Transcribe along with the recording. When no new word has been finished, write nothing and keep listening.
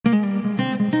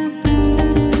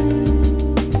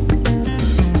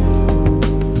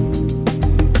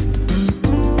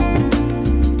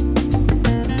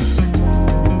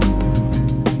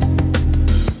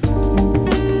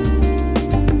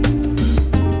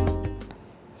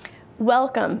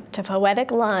Welcome to Poetic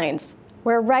Lines,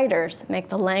 where writers make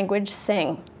the language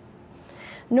sing.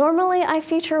 Normally, I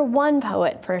feature one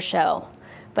poet per show,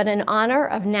 but in honor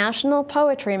of National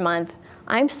Poetry Month,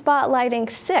 I'm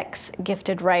spotlighting 6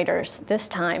 gifted writers this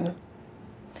time.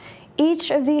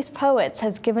 Each of these poets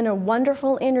has given a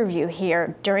wonderful interview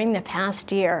here during the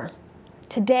past year.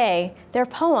 Today, their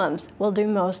poems will do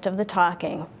most of the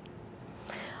talking.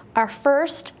 Our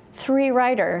first 3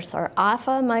 writers are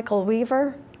Afa Michael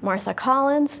Weaver, Martha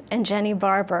Collins, and Jenny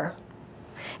Barber.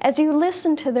 As you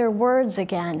listen to their words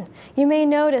again, you may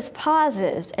notice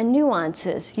pauses and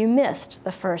nuances you missed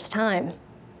the first time.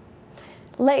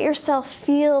 Let yourself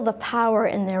feel the power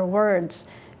in their words,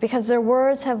 because their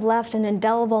words have left an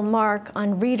indelible mark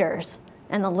on readers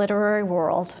and the literary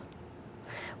world.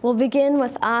 We'll begin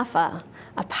with Afa,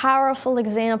 a powerful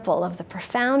example of the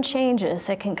profound changes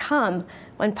that can come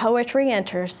when poetry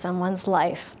enters someone's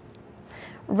life.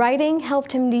 Writing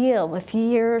helped him deal with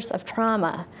years of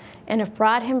trauma and have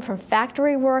brought him from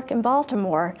factory work in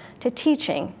Baltimore to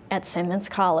teaching at Simmons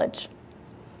College.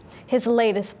 His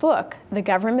latest book, The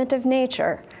Government of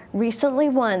Nature, recently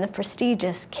won the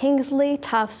prestigious Kingsley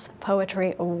Tufts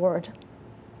Poetry Award.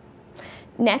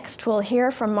 Next, we'll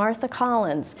hear from Martha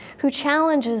Collins, who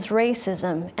challenges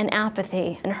racism and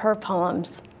apathy in her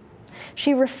poems.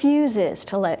 She refuses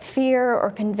to let fear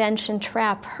or convention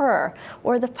trap her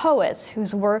or the poets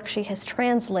whose work she has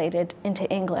translated into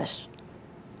English.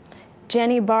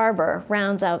 Jenny Barber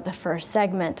rounds out the first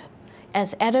segment.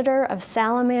 As editor of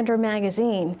Salamander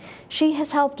magazine, she has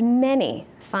helped many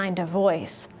find a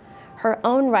voice. Her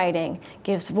own writing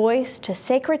gives voice to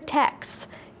sacred texts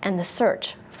and the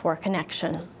search for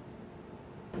connection.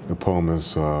 The poem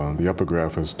is, the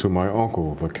epigraph is To My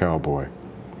Uncle, the Cowboy.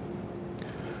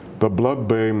 The blood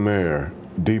bay mare,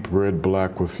 deep red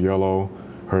black with yellow,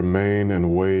 her mane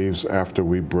in waves after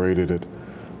we braided it,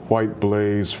 white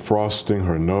blaze frosting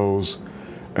her nose,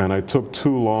 and I took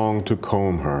too long to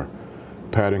comb her,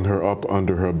 patting her up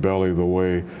under her belly the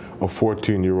way a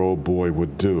 14-year-old boy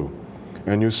would do.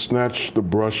 And you snatched the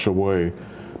brush away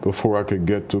before I could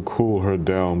get to cool her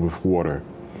down with water.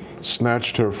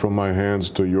 Snatched her from my hands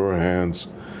to your hands,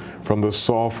 from the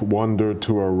soft wonder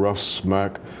to a rough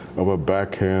smack of a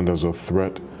backhand as a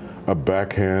threat, a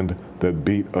backhand that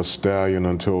beat a stallion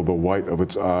until the white of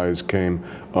its eyes came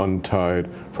untied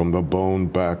from the bone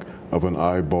back of an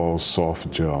eyeball's soft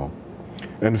gel.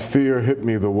 And fear hit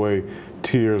me the way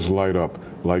tears light up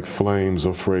like flames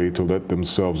afraid to let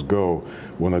themselves go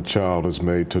when a child is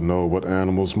made to know what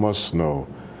animals must know,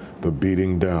 the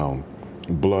beating down,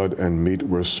 blood and meat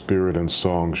where spirit and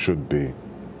song should be.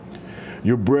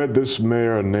 You bred this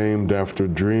mare named after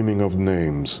dreaming of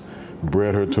names,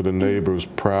 bred her to the neighbor's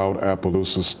proud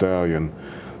Appaloosa stallion,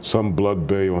 some blood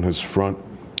bay on his front,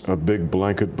 a big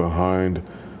blanket behind,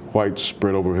 white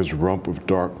spread over his rump with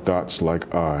dark dots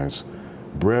like eyes.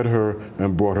 Bred her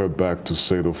and brought her back to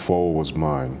say the foal was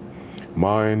mine.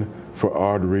 Mine for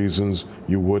odd reasons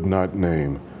you would not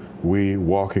name. We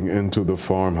walking into the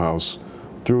farmhouse,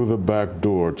 through the back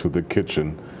door to the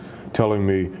kitchen, telling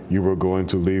me you were going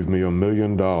to leave me $1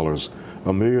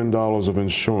 million of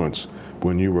insurance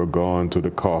when you were gone to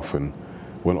the coffin,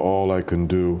 when all I can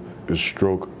do is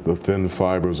stroke the thin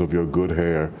fibers of your good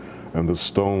hair and the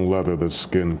stone leather that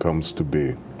skin comes to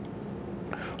be.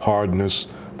 Hardness,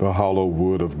 the hollow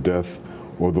wood of death,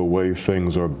 or the way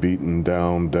things are beaten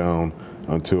down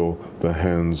until the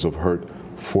hands of hurt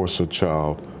force a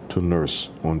child to nurse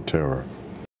on terror.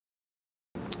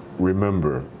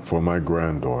 Remember, for my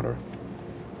granddaughter.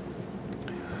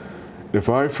 If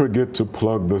I forget to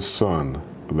plug the sun,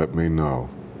 let me know.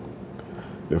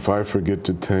 If I forget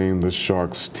to tame the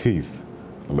shark's teeth,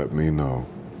 let me know.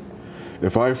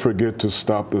 If I forget to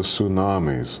stop the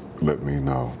tsunamis, let me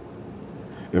know.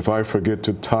 If I forget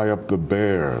to tie up the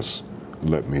bears,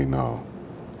 let me know.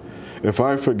 If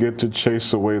I forget to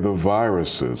chase away the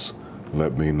viruses,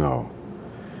 let me know.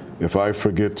 If I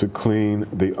forget to clean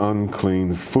the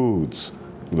unclean foods,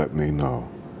 let me know.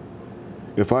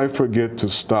 If I forget to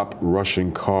stop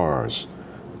rushing cars,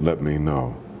 let me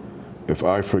know. If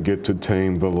I forget to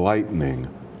tame the lightning,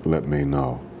 let me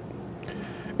know.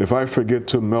 If I forget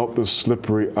to melt the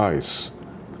slippery ice,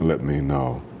 let me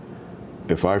know.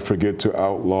 If I forget to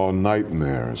outlaw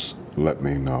nightmares, let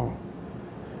me know.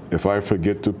 If I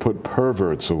forget to put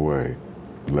perverts away,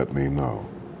 let me know.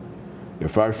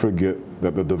 If I forget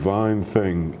that the divine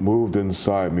thing moved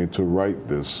inside me to write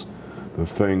this, the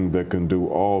thing that can do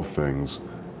all things,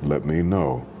 let me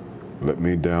know. Let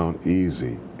me down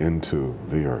easy into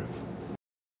the earth.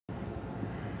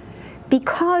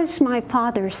 Because my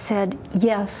father said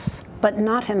yes, but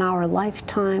not in our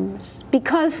lifetimes.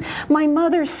 Because my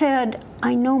mother said,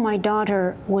 I know my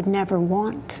daughter would never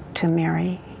want to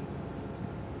marry.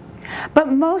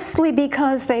 But mostly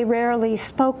because they rarely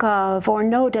spoke of or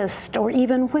noticed or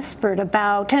even whispered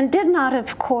about, and did not,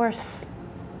 of course.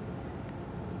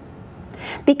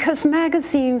 Because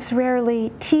magazines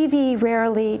rarely, TV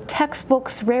rarely,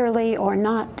 textbooks rarely or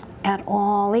not at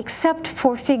all, except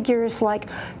for figures like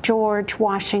George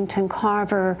Washington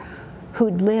Carver,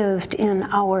 who'd lived in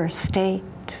our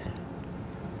state.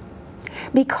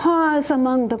 Because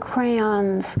among the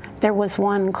crayons there was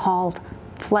one called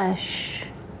Flesh.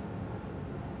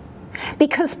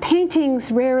 Because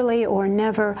paintings rarely or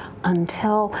never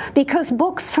until, because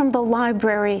books from the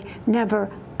library never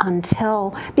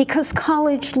until, because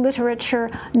college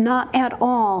literature not at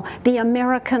all, the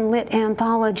American Lit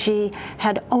Anthology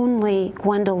had only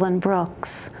Gwendolyn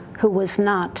Brooks, who was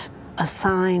not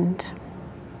assigned.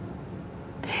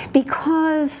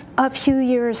 Because a few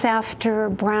years after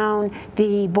Brown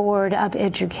v. Board of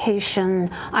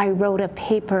Education, I wrote a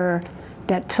paper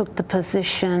that took the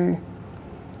position,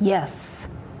 yes,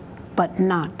 but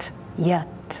not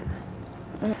yet.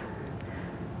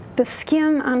 The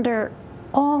skin under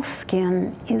all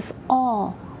skin is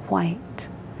all white.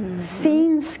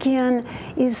 Seen skin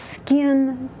is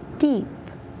skin deep.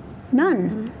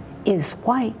 None is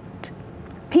white.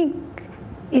 Pink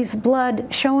is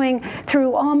blood showing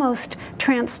through almost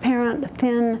transparent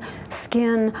thin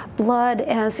skin, blood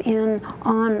as in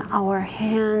on our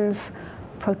hands,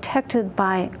 protected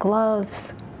by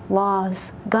gloves,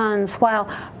 laws, guns,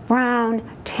 while brown,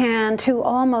 tan to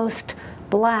almost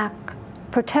black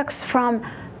protects from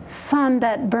sun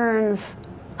that burns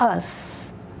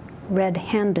us,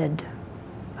 red-handed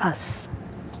us.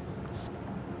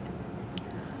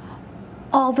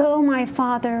 Although my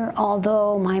father,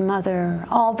 although my mother,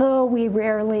 although we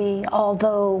rarely,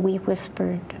 although we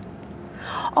whispered,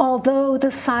 although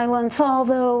the silence,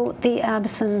 although the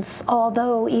absence,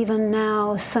 although even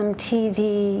now some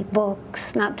TV,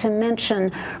 books, not to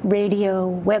mention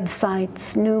radio,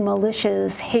 websites, new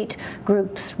militias, hate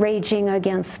groups raging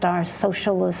against our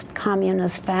socialist,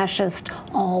 communist, fascist,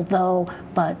 although,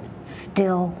 but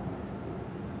still.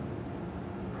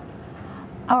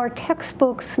 Our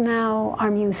textbooks now, our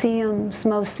museums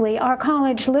mostly, our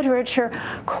college literature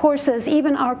courses,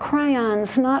 even our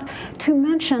crayons, not to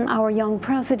mention our young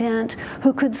president,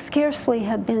 who could scarcely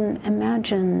have been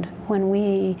imagined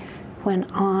when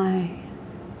I.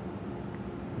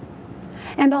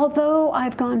 And although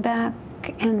I've gone back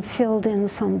and filled in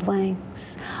some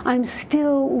blanks, I'm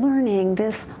still learning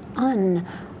this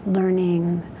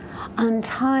unlearning,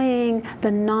 untying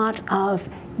the knot of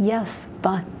yes,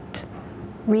 but,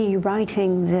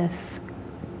 rewriting this,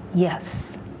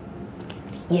 yes,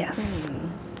 yes.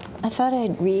 I thought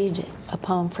I'd read a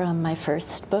poem from my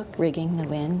first book, Rigging the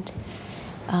Wind.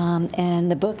 And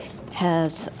the book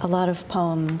has a lot of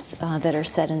poems that are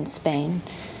set in Spain,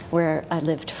 where I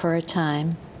lived for a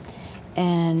time.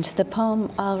 And the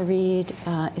poem I'll read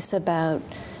is about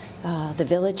the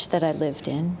village that I lived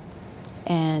in.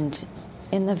 And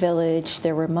in the village,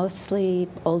 there were mostly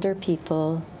older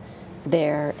people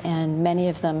there, and many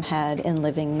of them had in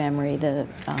living memory the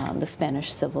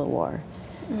Spanish Civil War,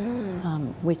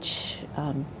 which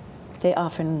they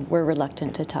often were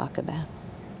reluctant to talk about.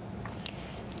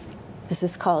 This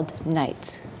is called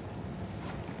Nights.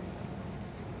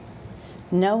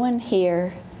 No one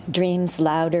here dreams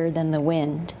louder than the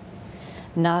wind,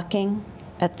 knocking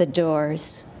at the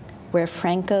doors where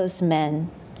Franco's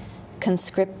men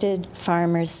conscripted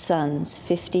farmers' sons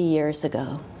 50 years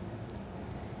ago.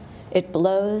 It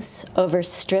blows over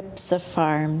strips of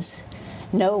farms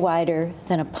no wider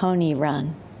than a pony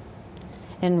run,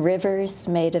 in rivers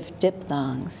made of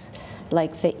diphthongs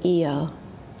like the Io,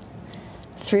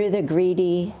 through the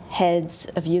greedy heads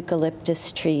of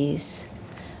eucalyptus trees,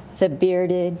 the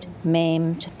bearded,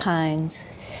 maimed pines,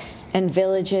 and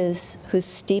villages whose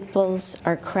steeples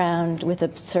are crowned with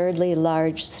absurdly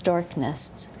large stork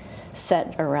nests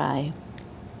set awry.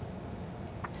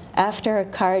 After a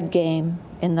card game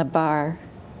in the bar,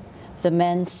 the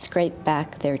men scrape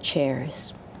back their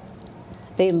chairs.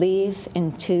 They leave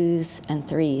in 2s and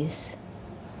 3s.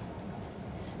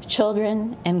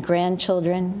 Children and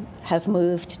grandchildren have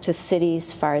moved to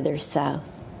cities farther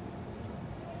south.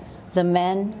 The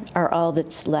men are all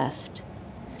that's left.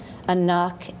 A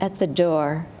knock at the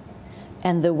door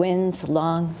and the wind's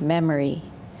long memory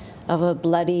of a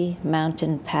bloody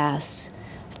mountain pass,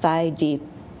 thigh-deep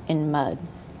in mud.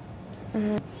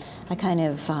 I kind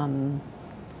of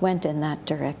went in that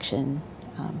direction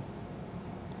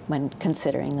when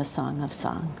considering the Song of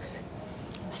Songs.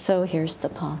 So here's the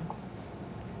poem.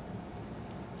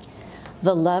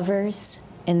 The lovers,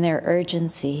 in their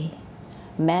urgency,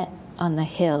 met on the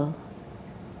hill.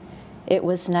 It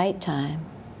was nighttime,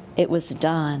 it was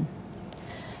dawn.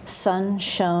 Sun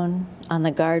shone on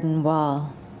the garden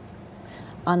wall,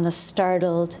 on the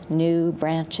startled new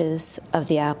branches of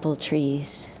the apple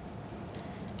trees.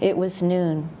 It was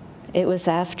noon, it was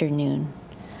afternoon,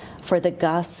 for the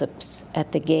gossips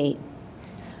at the gate,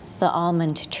 the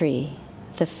almond tree,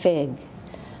 the fig,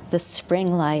 the spring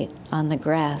light on the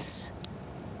grass,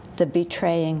 the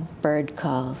betraying bird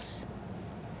calls.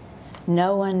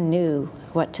 No one knew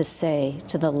what to say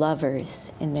to the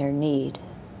lovers in their need.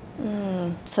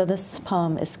 So this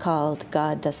poem is called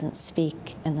God Doesn't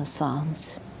Speak in the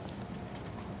Psalms.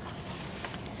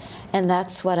 And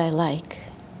that's what I like.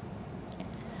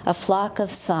 A flock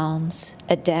of psalms,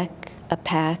 a deck, a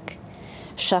pack,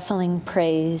 shuffling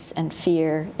praise and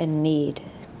fear and need.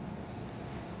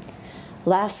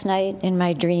 Last night in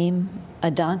my dream, a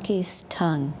donkey's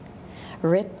tongue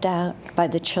ripped out by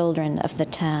the children of the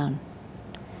town.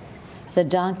 The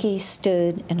donkey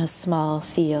stood in a small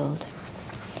field.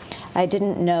 I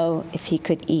didn't know if he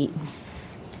could eat.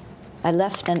 I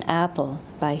left an apple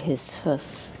by his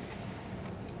hoof.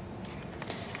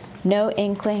 No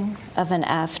inkling of an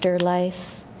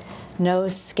afterlife, no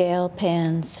scale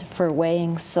pans for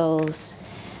weighing souls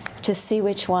to see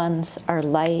which ones are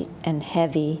light and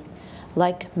heavy,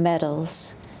 like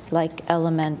metals, like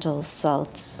elemental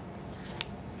salts.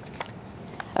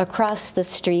 Across the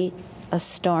street, a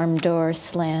storm door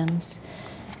slams.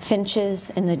 Finches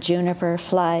in the juniper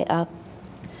fly up.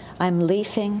 I'm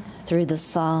leafing through the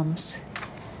Psalms.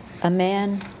 A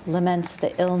man laments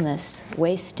the illness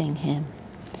wasting him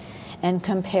and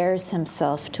compares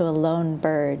himself to a lone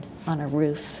bird on a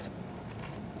roof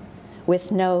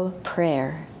with no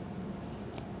prayer,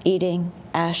 eating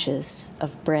ashes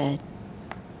of bread.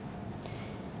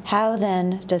 How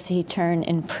then does he turn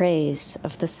in praise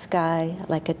of the sky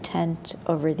like a tent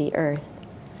over the earth,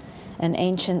 and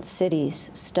ancient cities,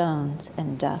 stones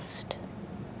and dust?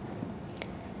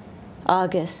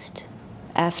 August,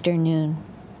 afternoon.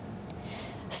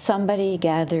 Somebody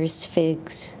gathers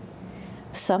figs.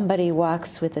 Somebody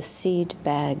walks with a seed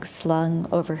bag slung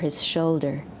over his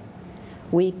shoulder,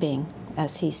 weeping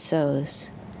as he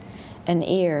sows. An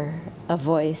ear, a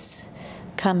voice,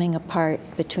 coming apart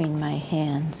between my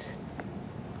hands.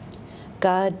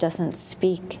 God doesn't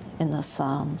speak in the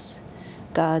Psalms.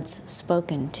 God's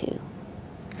spoken to.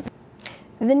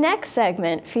 The next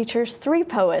segment features 3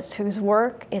 poets whose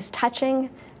work is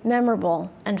touching, memorable,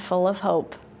 and full of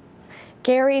hope.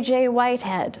 Gary J.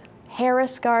 Whitehead,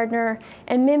 Harris Gardner,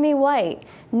 and Mimi White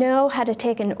know how to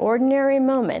take an ordinary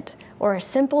moment or a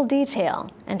simple detail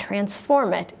and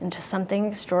transform it into something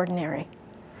extraordinary.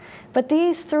 But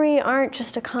these 3 aren't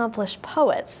just accomplished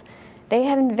poets. They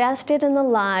have invested in the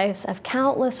lives of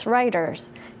countless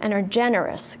writers and are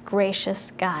generous,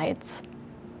 gracious guides.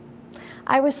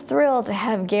 I was thrilled to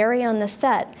have Gary on the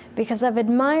set because I've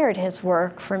admired his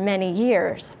work for many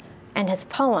years, and his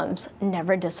poems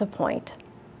never disappoint.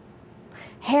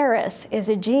 Harris is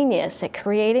a genius at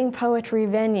creating poetry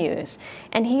venues,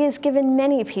 and he has given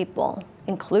many people,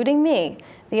 including me,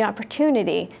 the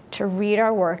opportunity to read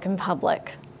our work in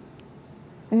public.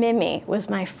 Mimi was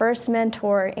my first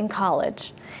mentor in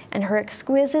college, and her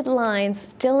exquisite lines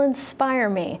still inspire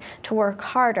me to work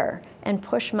harder and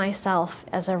push myself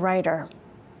as a writer.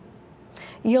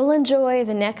 You'll enjoy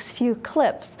the next few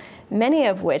clips, many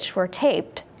of which were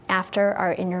taped after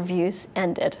our interviews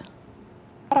ended.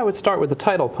 I would start with the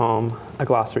title poem, A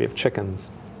Glossary of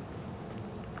Chickens.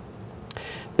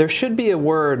 There should be a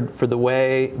word for the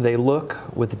way they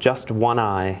look with just one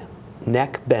eye,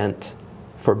 neck bent,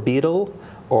 for beetle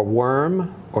or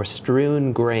worm or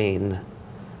strewn grain,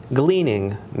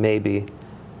 gleaning, maybe,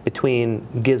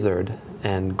 between gizzard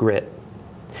and grit.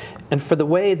 And for the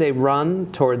way they run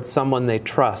towards someone they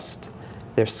trust,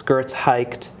 their skirts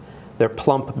hiked, their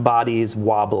plump bodies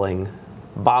wobbling,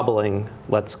 bobbling,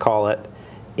 let's call it,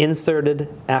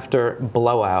 inserted after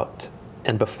blowout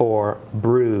and before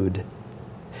brood.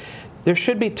 There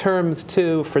should be terms,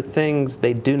 too, for things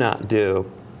they do not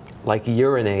do, like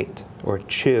urinate or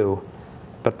chew,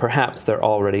 but perhaps there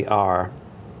already are.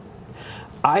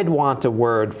 I'd want a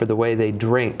word for the way they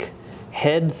drink,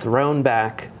 head thrown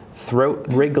back, throat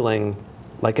wriggling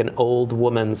like an old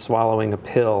woman swallowing a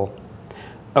pill.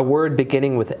 A word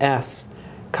beginning with S,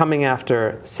 coming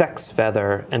after sex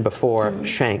feather and before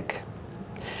shank.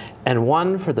 And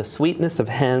one for the sweetness of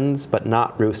hens, but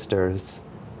not roosters.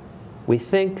 We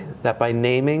think that by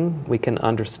naming we can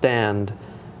understand,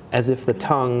 as if the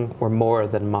tongue were more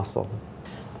than muscle.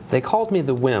 They called me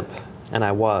the wimp, and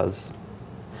I was.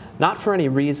 Not for any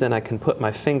reason I can put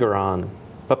my finger on,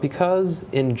 but because,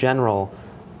 in general,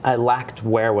 I lacked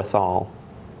wherewithal.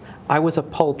 I was a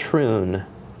poltroon,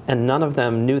 and none of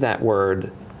them knew that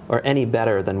word or any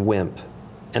better than wimp,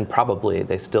 and probably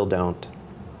they still don't.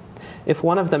 If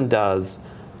one of them does,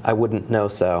 I wouldn't know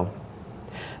so.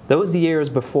 Those years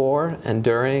before and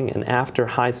during and after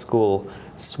high school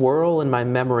swirl in my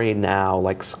memory now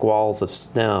like squalls of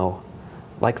snow,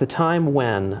 like the time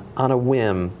when, on a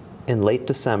whim, in late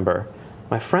December,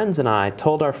 my friends and I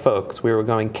told our folks we were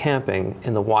going camping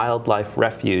in the wildlife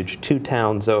refuge 2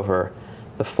 towns over,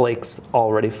 the flakes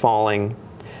already falling,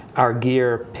 our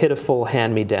gear pitiful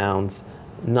hand-me-downs,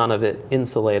 none of it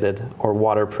insulated or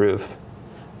waterproof,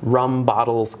 rum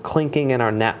bottles clinking in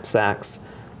our knapsacks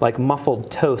like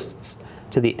muffled toasts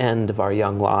to the end of our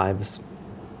young lives.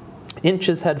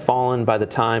 Inches had fallen by the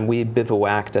time we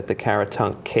bivouacked at the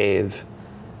Caratunk Cave.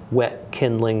 Wet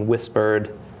kindling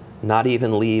whispered, not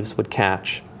even leaves would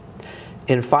catch.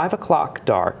 In 5 o'clock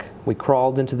dark, we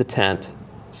crawled into the tent,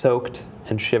 soaked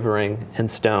and shivering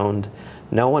and stoned,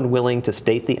 no one willing to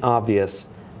state the obvious,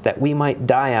 that we might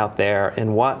die out there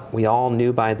in what we all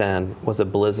knew by then was a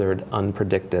blizzard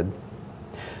unpredicted.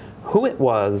 Who it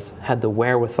was had the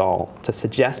wherewithal to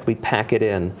suggest we pack it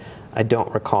in, I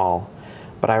don't recall,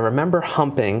 but I remember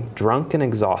humping, drunk and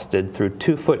exhausted, through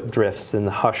 2-foot drifts in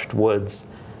the hushed woods,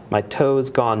 my toes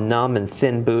gone numb in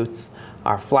thin boots,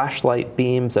 our flashlight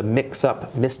beams a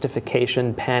mix-up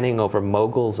mystification panning over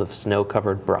moguls of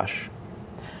snow-covered brush.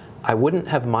 I wouldn't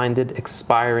have minded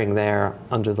expiring there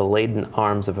under the laden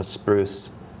arms of a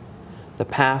spruce. The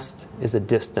past is a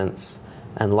distance,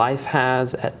 and life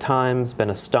has at times been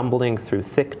a stumbling through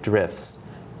thick drifts,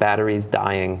 batteries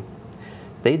dying.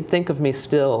 They'd think of me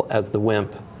still as the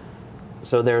wimp.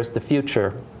 So there's the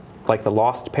future, like the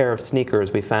lost pair of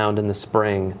sneakers we found in the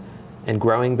spring, and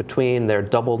growing between their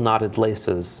double-knotted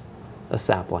laces, a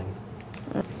sapling.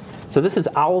 So this is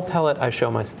owl pellet I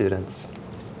show my students.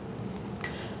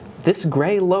 This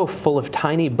gray loaf full of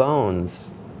tiny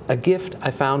bones, a gift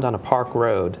I found on a park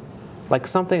road, like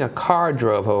something a car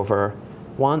drove over,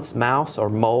 once mouse or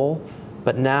mole,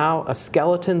 but now a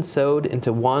skeleton sewed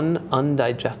into one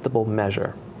undigestible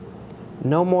measure.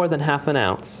 No more than half an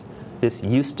ounce, this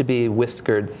used-to-be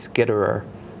whiskered skitterer,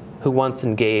 who once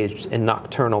engaged in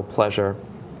nocturnal pleasure,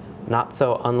 not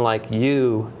so unlike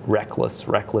you, reckless,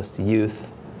 reckless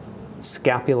youth.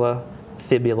 Scapula,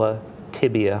 fibula,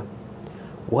 tibia.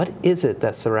 What is it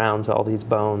that surrounds all these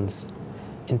bones?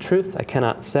 In truth, I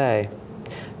cannot say.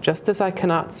 Just as I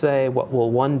cannot say what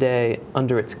will one day,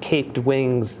 under its caped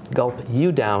wings, gulp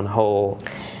you down whole,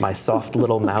 my soft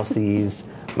little mousies,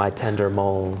 my tender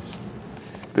moles.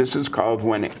 This is called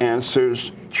When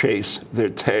Answers Chase Their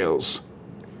Tails.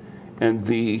 And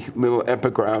the little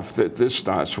epigraph that this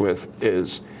starts with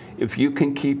is, if you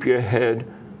can keep your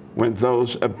head when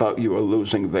those about you are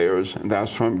losing theirs, and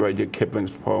that's from Rudyard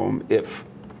Kipling's poem, If.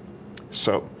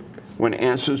 So, when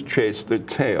answers chase their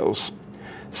tails,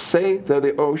 say that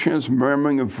the ocean's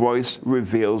murmuring voice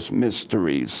reveals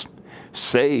mysteries.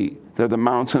 Say that the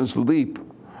mountains leap,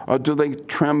 or do they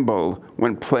tremble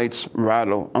when plates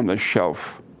rattle on the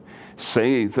shelf?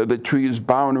 Say that the trees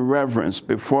bow in reverence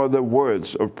before the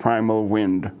words of primal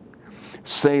wind.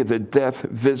 Say that death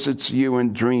visits you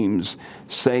in dreams.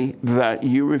 Say that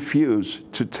you refuse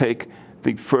to take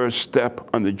the first step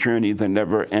on the journey that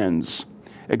never ends,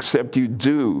 except you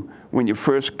do when you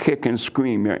first kick and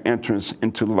scream your entrance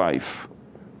into life.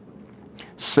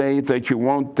 Say that you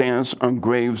won't dance on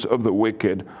graves of the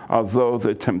wicked, although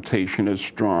the temptation is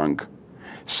strong.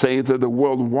 Say that the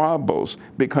world wobbles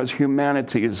because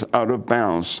humanity is out of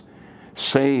bounds.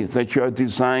 Say that your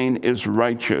design is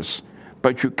righteous,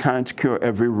 but you can't cure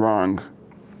every wrong.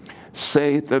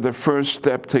 Say that the first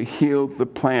step to heal the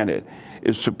planet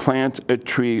is to plant a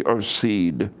tree or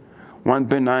seed. One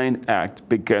benign act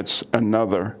begets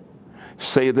another.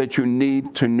 Say that you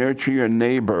need to nurture your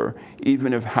neighbor,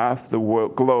 even if half the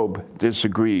globe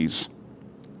disagrees.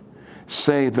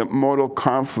 Say that mortal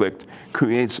conflict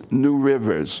creates new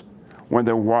rivers. When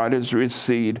the waters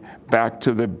recede back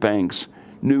to the banks,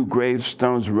 new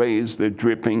gravestones raise their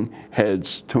dripping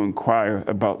heads to inquire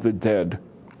about the dead.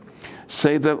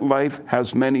 Say that life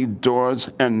has many doors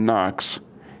and knocks.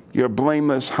 You're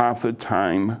blameless half the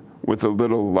time with a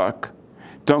little luck.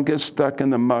 Don't get stuck in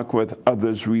the muck with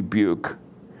others' rebuke.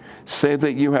 Say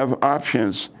that you have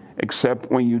options,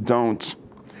 except when you don't.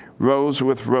 Rows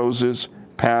with roses,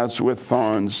 paths with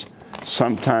thorns,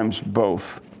 sometimes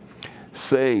both.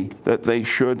 Say that they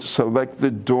should select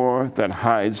the door that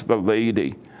hides the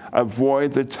lady.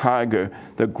 Avoid the tiger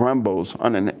that grumbles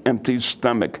on an empty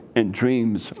stomach and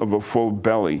dreams of a full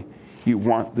belly. You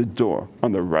want the door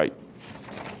on the right.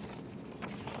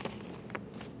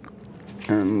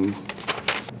 And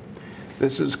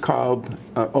this is called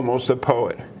Almost a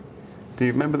Poet. Do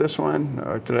you remember this one?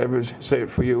 Or did I ever say it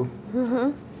for you?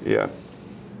 Mm-hmm. Yeah.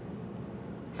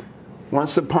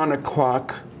 Once upon a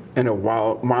clock in a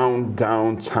wound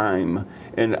down time,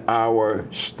 an hour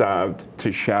starved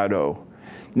to shadow,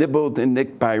 nibbled and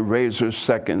nicked by razor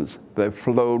seconds that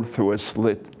flowed through a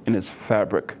slit in its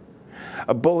fabric.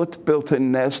 A bullet built a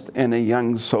nest in a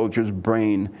young soldier's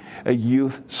brain, a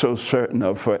youth so certain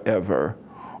of forever.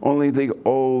 Only the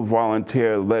old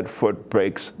volunteer led foot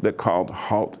breaks that called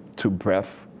halt to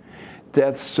breath.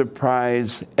 Death's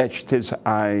surprise etched his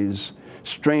eyes,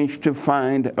 strange to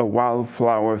find a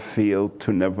wildflower field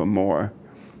to nevermore.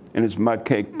 In his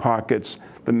mudcake pockets,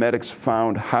 the medics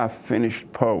found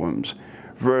half-finished poems,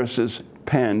 verses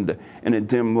penned in a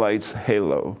dim light's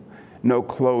halo. No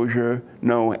closure,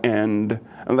 no end,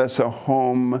 unless a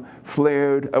home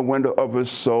flared a window of a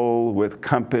soul with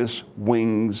compass,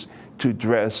 wings, to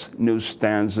dress new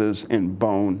stanzas in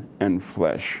bone and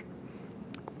flesh.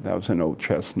 That was an old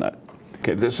chestnut.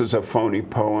 Okay, this is a phony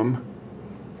poem.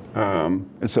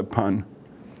 It's a pun.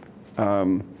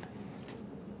 Out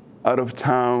of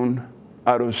town,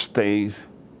 out of state,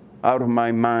 out of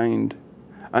my mind,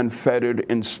 unfettered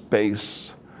in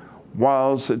space,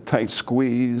 walls a tight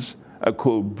squeeze, a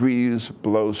cool breeze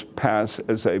blows past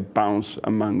as I bounce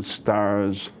among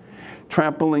stars,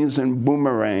 trampolines and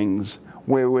boomerangs,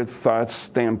 wherewith thoughts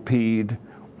stampede,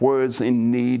 words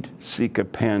in need seek a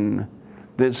pen.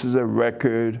 This is a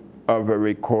record of a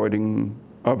recording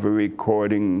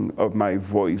of my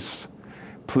voice.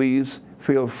 Please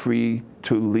feel free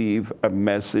to leave a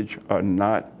message or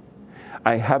not.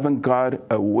 I haven't got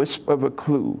a wisp of a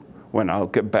clue when I'll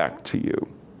get back to you.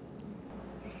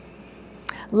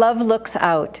 Love Looks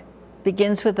Out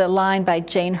begins with a line by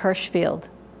Jane Hirshfield.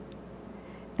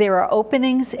 There are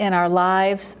openings in our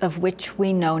lives of which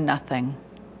we know nothing.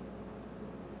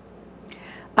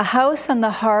 A house on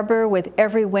the harbor with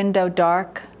every window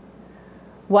dark,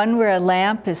 one where a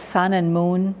lamp is sun and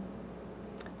moon,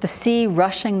 the sea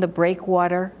rushing the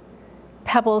breakwater,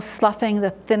 pebbles sloughing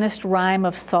the thinnest rime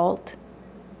of salt,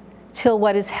 till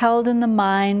what is held in the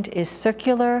mind is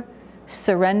circular,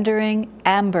 surrendering,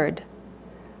 ambered,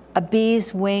 a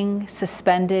bee's wing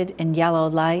suspended in yellow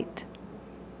light.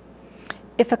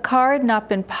 If a car had not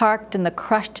been parked in the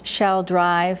crushed shell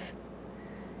drive,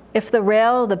 if the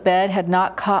rail of the bed had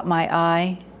not caught my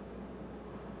eye,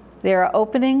 there are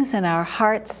openings in our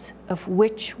hearts of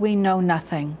which we know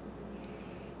nothing.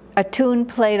 A tune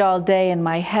played all day in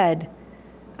my head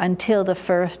until the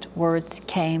first words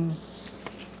came.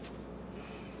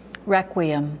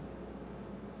 Requiem.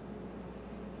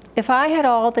 If I had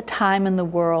all the time in the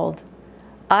world,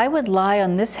 I would lie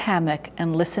on this hammock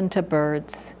and listen to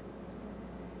birds.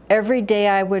 Every day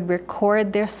I would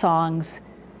record their songs,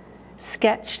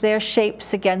 sketch their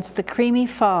shapes against the creamy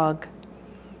fog,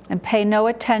 and pay no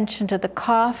attention to the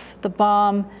cough, the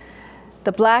bomb,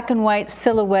 the black and white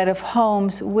silhouette of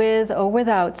homes with or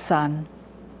without sun.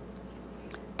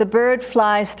 The bird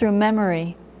flies through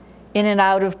memory, in and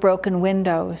out of broken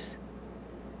windows.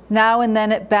 Now and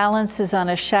then it balances on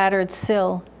a shattered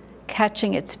sill,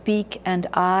 catching its beak and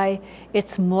eye,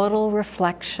 its mortal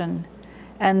reflection.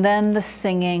 And then the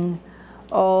singing,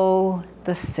 oh,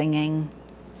 the singing.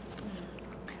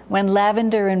 When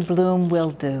lavender in bloom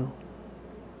will do.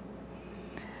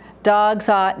 Dogs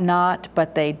ought not,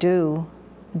 but they do,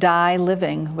 die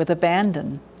living with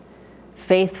abandon,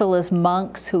 faithful as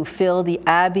monks who fill the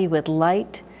abbey with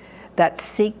light that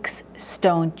seeks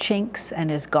stone chinks and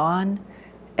is gone,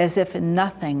 as if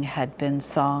nothing had been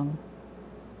song.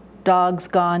 Dogs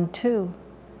gone too,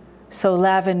 so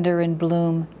lavender in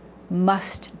bloom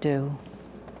must do.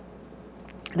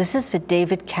 This is for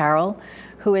David Carroll,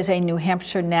 who is a New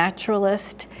Hampshire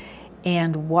naturalist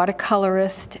and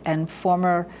watercolorist and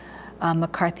former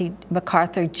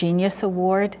MacArthur Genius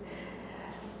Award.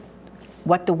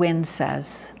 What the Wind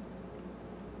Says.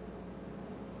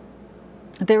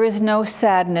 There is no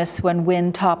sadness when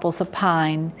wind topples a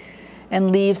pine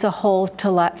and leaves a hole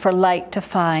for light to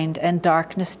find and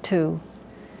darkness too.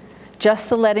 Just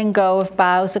the letting go of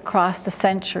boughs across the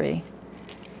century,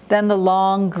 then the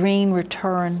long green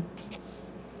return.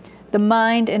 The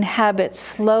mind inhabits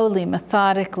slowly,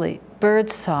 methodically,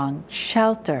 birdsong,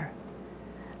 shelter.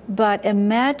 But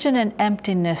imagine an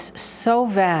emptiness so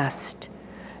vast,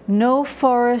 no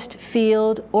forest,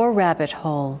 field, or rabbit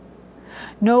hole,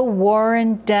 no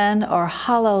warren, den, or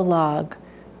hollow log,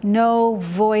 no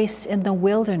voice in the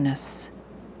wilderness.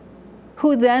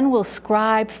 Who then will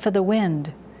scribe for the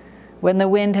wind, when the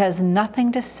wind has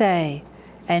nothing to say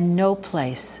and no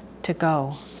place to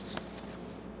go.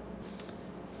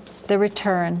 The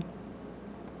return.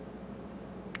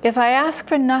 If I ask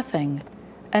for nothing,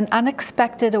 an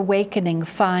unexpected awakening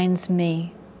finds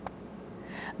me.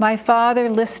 My father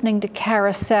listening to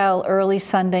Carousel early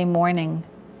Sunday morning.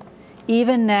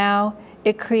 Even now,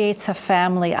 it creates a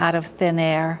family out of thin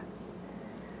air.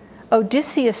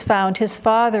 Odysseus found his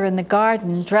father in the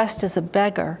garden dressed as a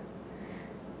beggar.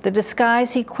 The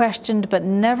disguise he questioned, but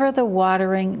never the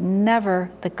watering, never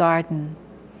the garden.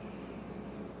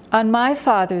 On my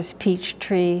father's peach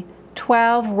tree,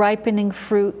 12 ripening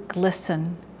fruit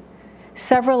glisten.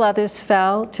 Several others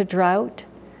fell to drought,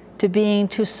 to being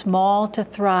too small to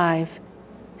thrive.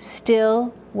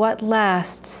 Still, what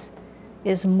lasts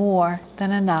is more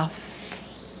than enough.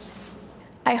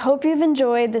 I hope you've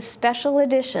enjoyed this special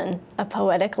edition of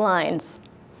Poetic Lines.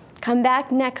 Come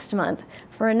back next month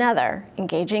for another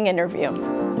engaging interview.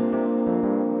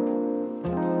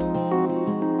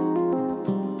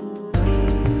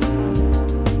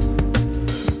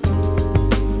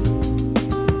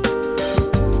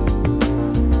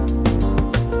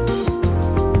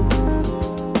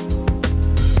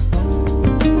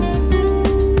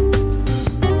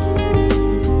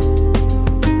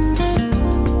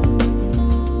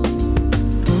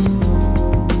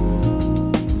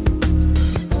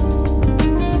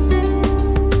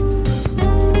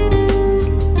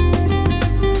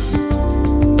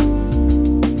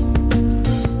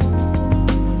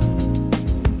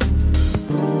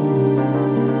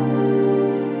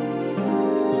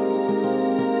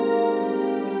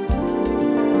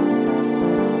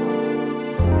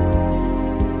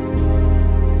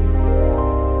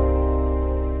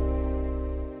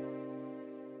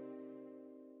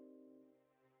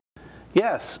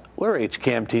 Yes, we're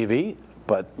HCAM TV,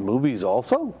 but movies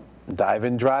also?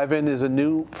 Dive-In Drive-In is a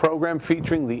new program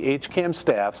featuring the HCAM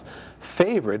staff's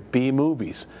favorite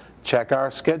B-movies. Check our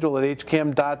schedule at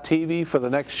hcam.tv for the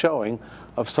next showing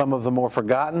of some of the more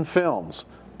forgotten films.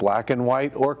 Black and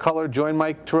white or color, join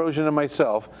Mike Tarosian and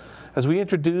myself as we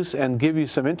introduce and give you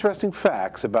some interesting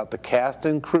facts about the cast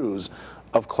and crews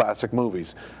of classic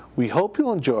movies. We hope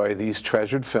you'll enjoy these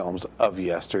treasured films of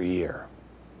yesteryear.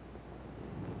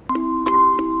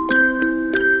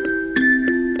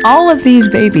 All of these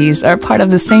babies are part of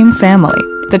the same family,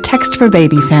 the Text for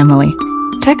Baby family.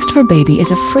 Text for Baby is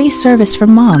a free service for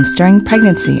moms during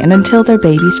pregnancy and until their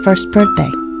baby's first birthday.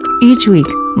 Each week,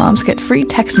 moms get free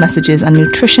text messages on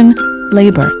nutrition,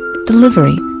 labor,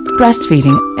 delivery,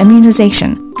 breastfeeding,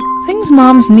 immunization, things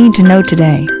moms need to know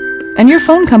today. And your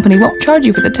phone company won't charge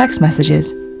you for the text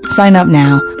messages. Sign up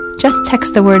now. Just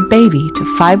text the word BABY to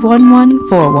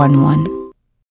 511-411.